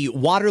maybe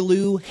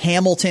Waterloo,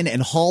 Hamilton,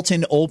 and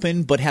Halton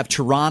open, but have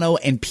Toronto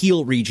and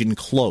Peel region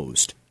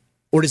closed?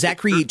 Or does that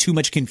create too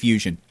much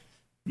confusion?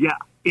 Yeah,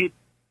 it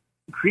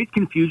creates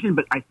confusion,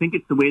 but I think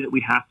it's the way that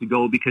we have to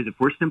go, because if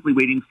we're simply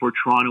waiting for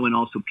Toronto and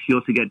also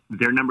Peel to get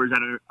their numbers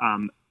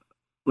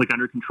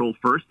under control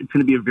first, it's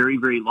going to be a very,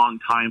 very long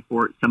time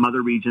for some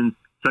other regions,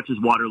 such as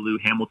Waterloo,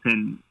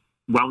 Hamilton,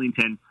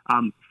 Wellington,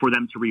 for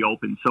them to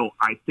reopen. So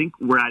I think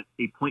we're at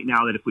a point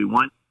now that if we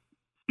want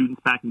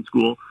students back in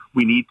school,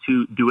 we need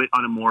to do it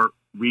on a more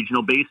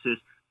regional basis,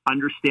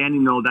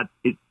 understanding, though, that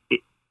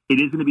it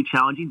is going to be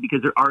challenging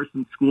because there are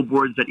some school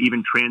boards that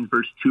even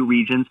transverse two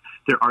regions.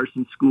 There are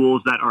some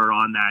schools that are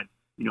on that,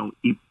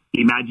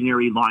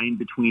 imaginary line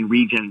between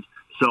regions.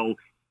 So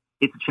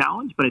it's a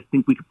challenge, but I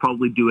think we could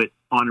probably do it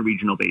on a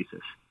regional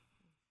basis.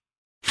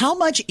 How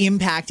much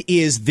impact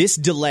is this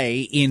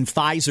delay in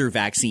Pfizer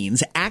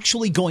vaccines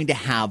actually going to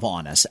have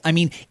on us? I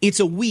mean, it's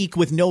a week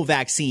with no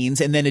vaccines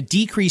and then a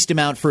decreased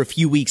amount for a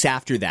few weeks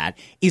after that.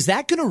 Is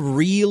that going to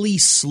really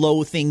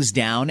slow things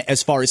down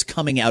as far as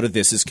coming out of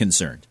this is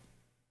concerned?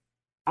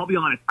 I'll be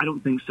honest, I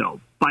don't think so.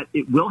 But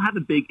it will have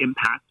a big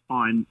impact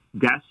on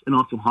deaths and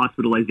also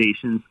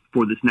hospitalizations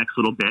for this next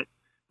little bit.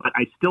 But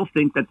I still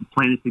think that the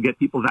plan is to get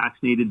people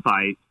vaccinated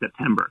by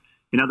September.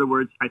 In other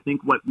words, I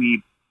think what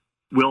we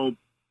will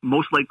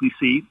most likely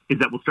see is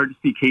that we'll start to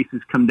see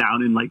cases come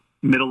down in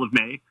middle of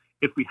May.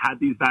 If we had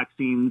these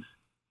vaccines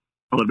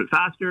a little bit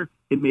faster,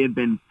 it may have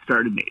been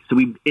started May. So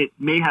it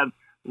may have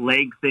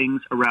lagged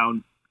things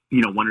around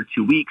 1 or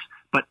 2 weeks.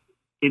 But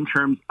in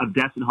terms of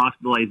deaths and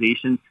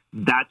hospitalizations,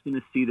 that's going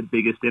to see the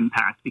biggest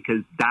impact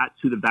because that's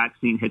who the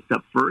vaccine hits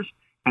up first,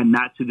 and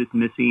that's who this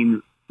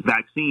missing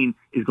vaccine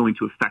is going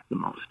to affect the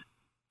most.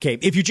 Okay,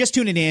 if you're just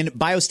tuning in,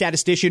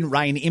 biostatistician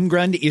Ryan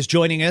Imgrund is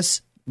joining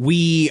us.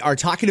 We are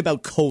talking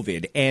about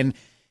COVID, and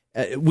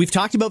we've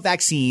talked about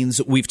vaccines.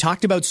 We've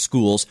talked about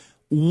schools.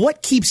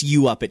 What keeps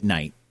you up at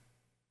night?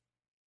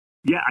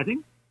 Yeah, I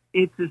think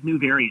it's this new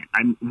variant.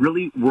 I'm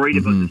really worried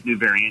about this new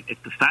variant.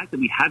 It's the fact that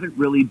we haven't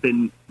really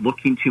been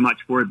looking too much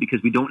for it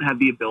because we don't have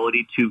the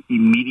ability to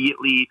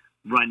immediately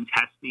run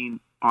testing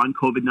on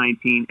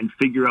COVID-19 and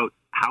figure out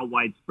how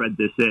widespread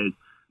this is.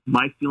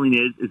 My feeling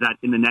is that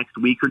in the next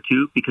week or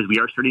two, because we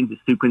are starting to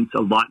sequence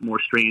a lot more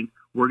strains,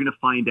 we're going to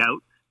find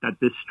out that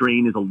this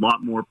strain is a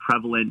lot more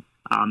prevalent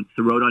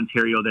throughout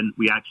Ontario than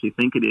we actually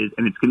think it is.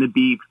 And it's going to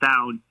be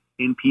found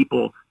in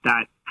people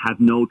that have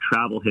no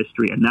travel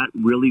history. And that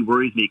really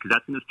worries me because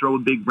that's going to throw a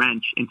big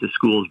wrench into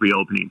schools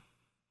reopening.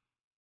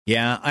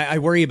 Yeah, I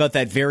worry about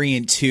that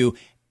variant too.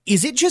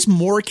 Is it just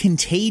more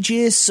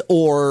contagious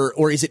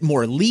or is it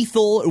more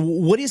lethal?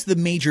 What is the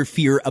major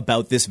fear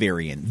about this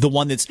variant? The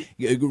one that's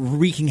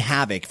wreaking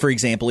havoc, for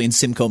example, in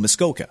Simcoe,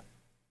 Muskoka?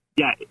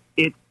 Yeah,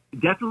 it's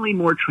definitely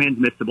more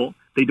transmissible.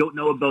 They don't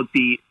know about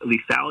the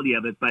lethality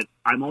of it, but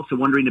I'm also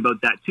wondering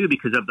about that too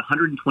because of the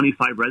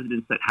 125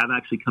 residents that have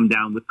actually come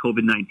down with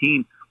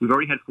COVID-19, we've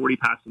already had 40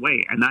 pass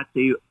away, and that's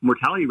a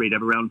mortality rate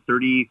of around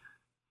 35%,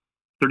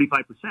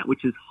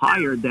 which is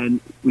higher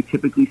than we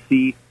typically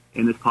see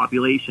in this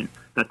population.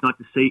 That's not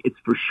to say it's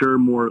for sure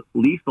more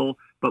lethal,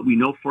 but we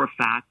know for a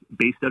fact,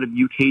 based out of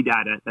UK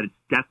data, that it's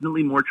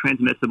definitely more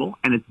transmissible,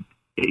 and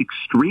it's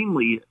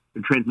extremely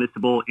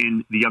transmissible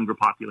in the younger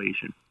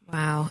population.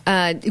 Wow.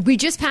 We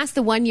just passed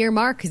the 1 year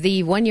mark,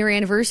 the 1 year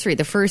anniversary,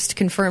 the first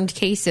confirmed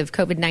case of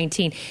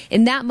COVID-19.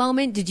 In that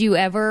moment, did you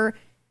ever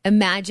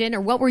imagine,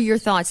 or what were your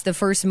thoughts the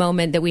first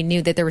moment that we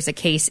knew that there was a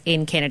case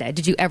in Canada?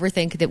 Did you ever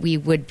think that we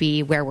would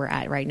be where we're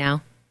at right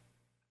now?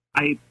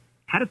 I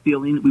had a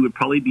feeling we would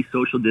probably be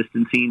social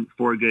distancing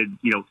for a good,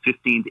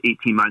 15 to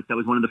 18 months. That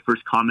was one of the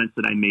first comments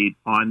that I made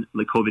on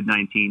the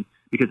COVID-19,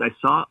 because I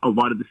saw a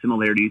lot of the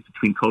similarities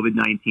between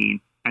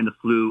COVID-19 and the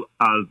flu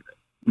of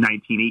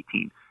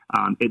 1918.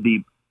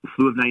 The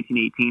flu of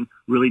 1918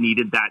 really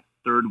needed that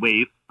third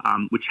wave,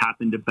 which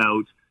happened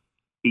about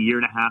a year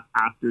and a half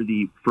after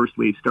the first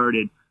wave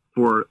started,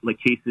 for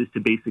cases to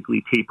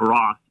basically taper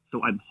off.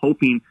 So I'm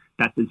hoping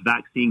that this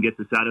vaccine gets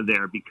us out of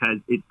there, because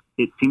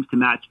it seems to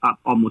match up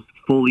almost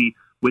fully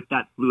with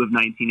that flu of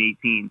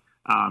 1918,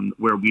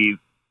 where we've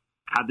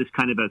had this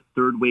kind of a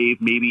third wave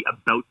maybe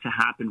about to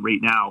happen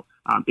right now.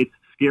 It's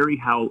scary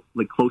how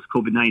close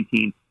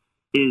COVID-19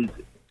 is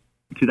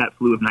to that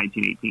flu of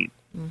 1918.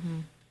 Mm-hmm.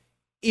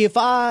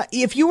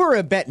 If you were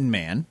a betting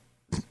man,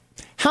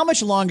 how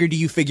much longer do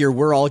you figure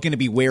we're all going to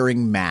be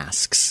wearing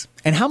masks?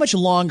 And how much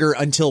longer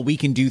until we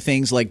can do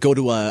things like go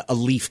to a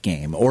Leaf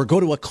game or go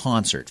to a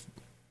concert?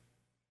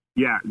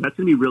 Yeah, that's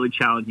going to be really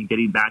challenging,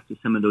 getting back to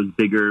some of those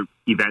bigger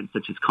events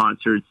such as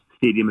concerts,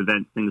 stadium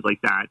events, things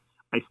like that.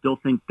 I still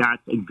think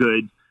that's a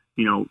good,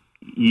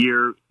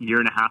 year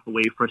and a half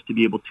away for us to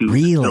be able to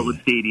fill the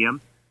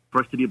stadium.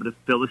 For us to be able to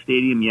fill the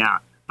stadium, yeah.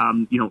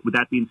 With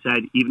that being said,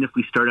 even if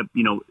we start up,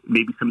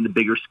 maybe some of the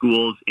bigger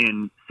schools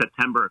in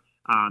September,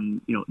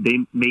 they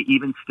may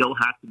even still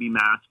have to be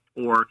masked,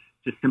 or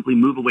just simply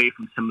move away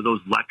from some of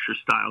those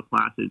lecture-style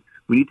classes.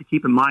 We need to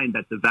keep in mind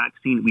that the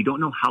vaccine, we don't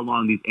know how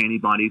long these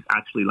antibodies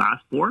actually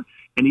last for.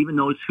 And even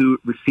those who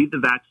receive the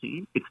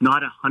vaccine, it's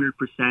not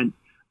 100%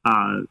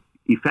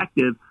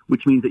 effective,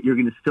 which means that you're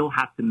going to still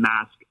have to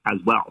mask as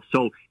well.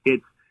 So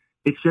it's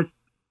just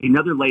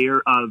another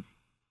layer of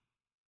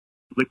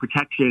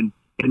protection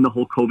in the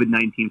whole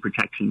COVID-19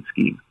 protection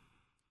scheme.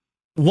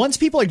 Once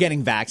people are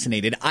getting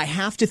vaccinated, I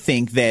have to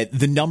think that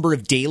the number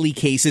of daily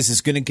cases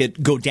is going to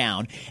go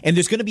down, and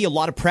there's going to be a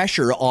lot of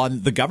pressure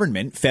on the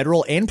government,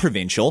 federal and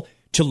provincial,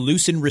 to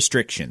loosen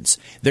restrictions.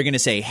 They're going to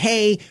say,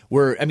 hey,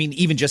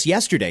 even just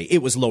yesterday, it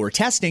was lower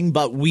testing,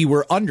 but we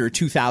were under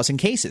 2,000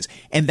 cases.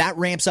 And that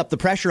ramps up the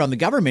pressure on the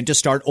government to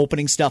start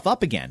opening stuff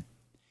up again.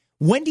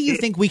 When do you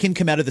think we can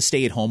come out of the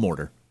stay-at-home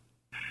order?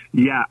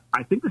 Yeah,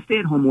 I think the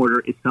stay-at-home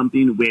order is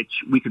something which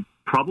we could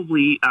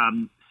probably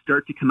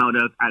start to come out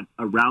of at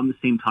around the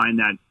same time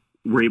that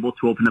we're able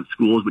to open up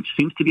schools, which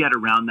seems to be at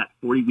around that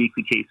 40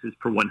 weekly cases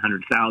per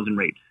 100,000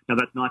 rate. Now,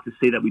 that's not to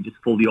say that we just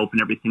fully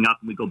open everything up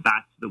and we go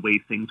back to the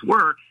way things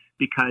were,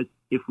 because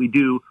if we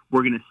do,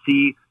 we're going to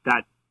see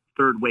that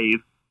third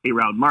wave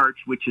around March,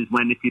 which is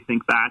when, if you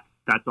think back,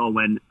 that's all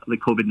when the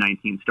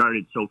COVID-19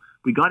 started. So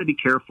we got to be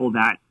careful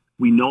that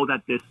we know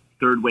that this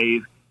third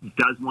wave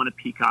does want to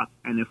peak up,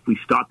 and if we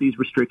stop these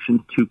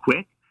restrictions too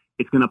quick,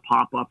 it's going to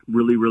pop up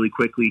really, really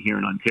quickly here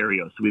in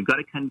Ontario. So we've got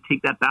to kind of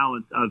take that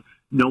balance of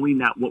knowing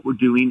that what we're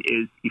doing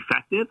is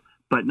effective,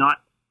 but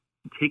not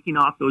taking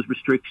off those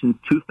restrictions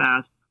too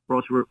fast, or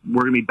else we're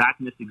going to be back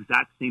in this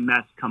exact same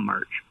mess come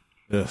March.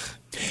 Ugh.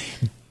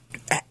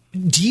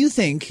 Do you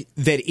think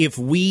that if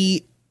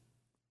we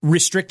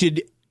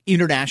restricted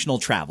international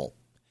travel,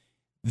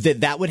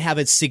 that would have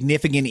a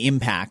significant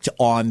impact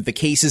on the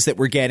cases that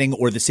we're getting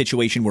or the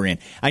situation we're in?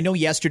 I know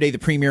yesterday the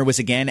Premier was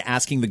again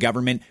asking the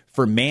government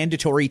for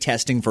mandatory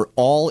testing for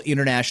all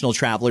international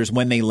travelers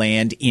when they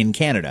land in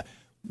Canada.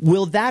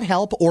 Will that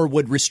help, or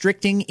would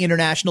restricting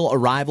international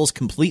arrivals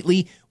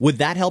completely, would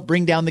that help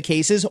bring down the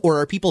cases,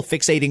 or are people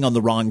fixating on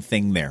the wrong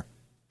thing there?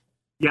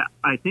 Yeah,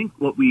 I think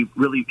what we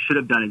really should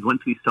have done is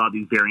once we saw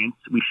these variants,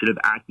 we should have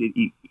acted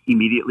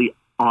immediately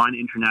on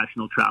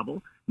international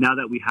travel. Now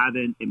that we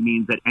haven't, it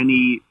means that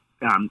any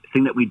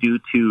thing that we do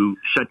to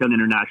shut down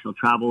international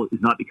travel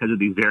is not because of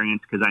these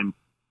variants, because I'm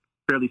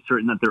fairly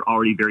certain that they're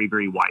already very,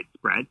 very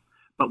widespread.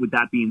 But with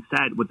that being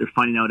said, what they're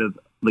finding out of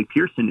Lake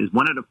Pearson is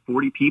 1 out of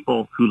 40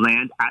 people who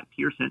land at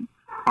Pearson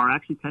are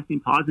actually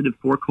testing positive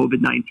for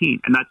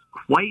COVID-19. And that's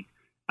quite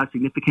a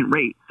significant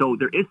rate. So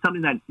there is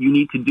something that you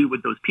need to do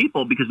with those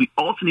people, because we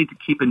also need to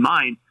keep in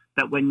mind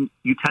that when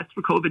you test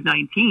for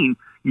COVID-19,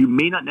 you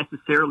may not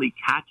necessarily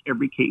catch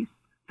every case.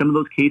 Some of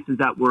those cases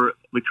that were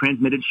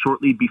transmitted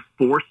shortly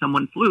before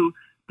someone flew,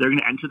 they're going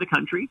to enter the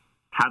country,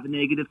 have a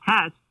negative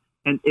test,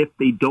 and if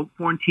they don't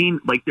quarantine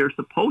like they're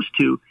supposed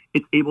to,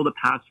 it's able to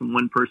pass from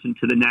one person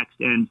to the next,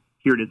 and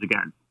here it is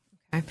again.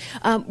 Okay.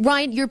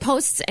 Ryan, your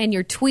posts and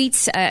your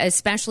tweets,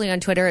 especially on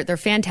Twitter, they're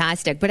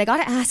fantastic. But I got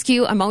to ask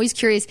you, I'm always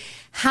curious,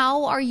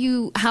 how are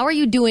you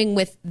doing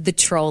with the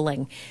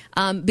trolling?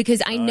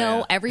 Because I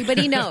know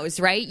everybody knows,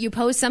 right? You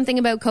post something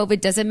about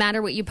COVID, doesn't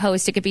matter what you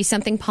post. It could be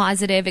something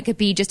positive. It could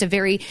be just a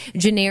very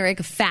generic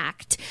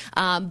fact.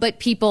 But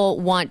people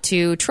want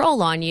to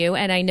troll on you.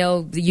 And I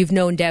know you've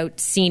no doubt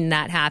seen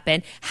that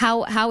happen.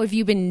 How have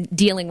you been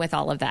dealing with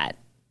all of that?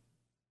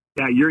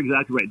 Yeah, you're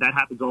exactly right. That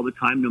happens all the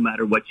time, no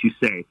matter what you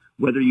say.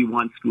 Whether you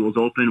want schools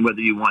open, whether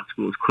you want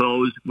schools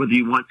closed, whether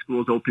you want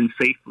schools open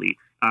safely,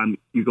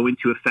 you're going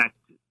to affect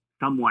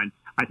someone.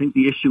 I think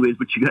the issue is,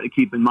 what you got to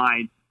keep in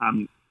mind,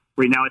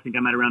 Right now, I think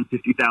I'm at around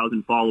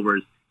 50,000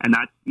 followers, and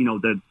that's,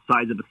 the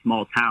size of a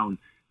small town.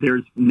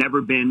 There's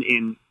never been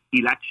an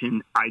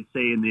election, I'd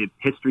say, in the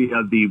history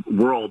of the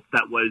world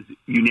that was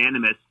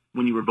unanimous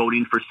when you were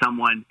voting for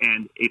someone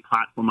and a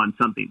platform on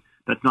something.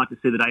 That's not to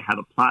say that I have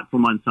a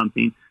platform on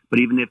something, but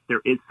even if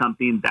there is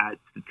something that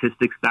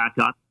statistics back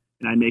up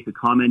and I make a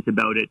comment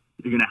about it,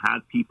 you're going to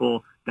have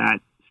people that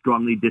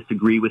strongly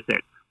disagree with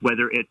it.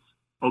 Whether it's,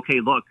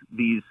 okay, look,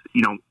 these,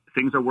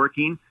 things are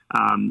working,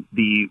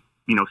 the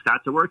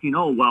stats are working.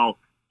 Oh, well,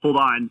 hold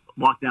on,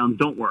 lockdowns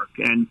don't work.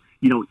 And,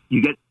 you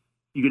get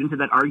into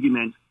that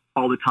argument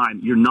all the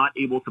time. You're not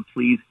able to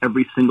please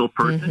every single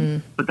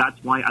person, but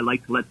that's why I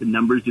like to let the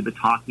numbers do the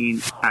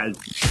talking as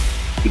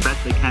the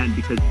best they can,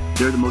 because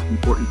they're the most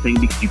important thing,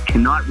 because you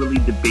cannot really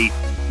debate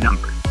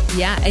numbers.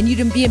 Yeah, and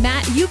you'd be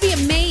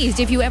amazed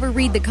if you ever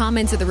read the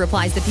comments or the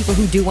replies, the people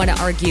who do want to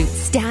argue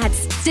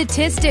stats,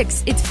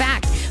 statistics, it's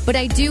fact. But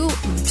I do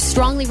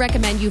strongly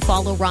recommend you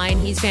follow Ryan.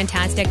 He's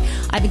fantastic.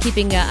 I've been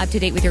keeping up to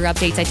date with your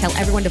updates. I tell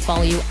everyone to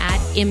follow you at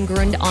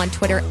Imgrund on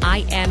Twitter,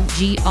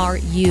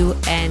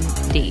 IMGRUND.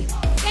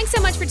 Thanks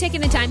so much for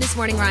taking the time this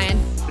morning, Ryan.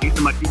 Thanks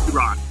so much. You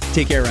rock.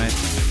 Take care, Ryan.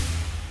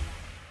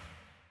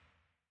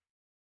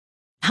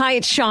 Hi,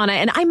 it's Shauna,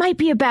 and I might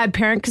be a bad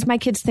parent because my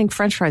kids think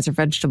French fries are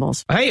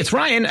vegetables. Hey, it's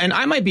Ryan, and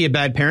I might be a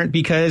bad parent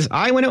because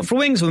I went out for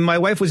wings when my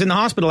wife was in the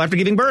hospital after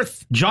giving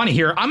birth. Johnny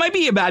here. I might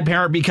be a bad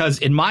parent because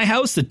in my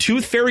house, the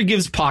tooth fairy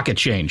gives pocket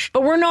change.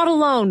 But we're not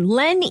alone.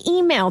 Len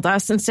emailed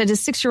us and said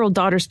his 6-year-old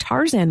daughter's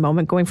Tarzan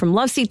moment going from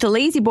love seat to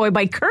lazy boy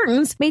by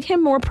curtains made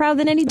him more proud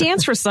than any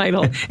dance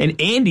recital. And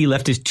Andy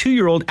left his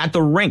 2-year-old at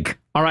the rink.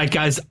 All right,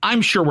 guys,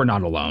 I'm sure we're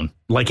not alone.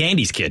 Like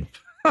Andy's kid.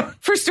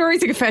 For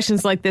stories and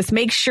confessions like this,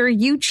 make sure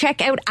you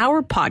check out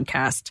our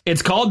podcast.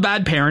 It's called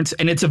Bad Parents,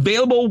 and it's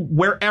available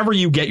wherever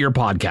you get your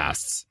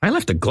podcasts. I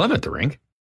left a glove at the rink.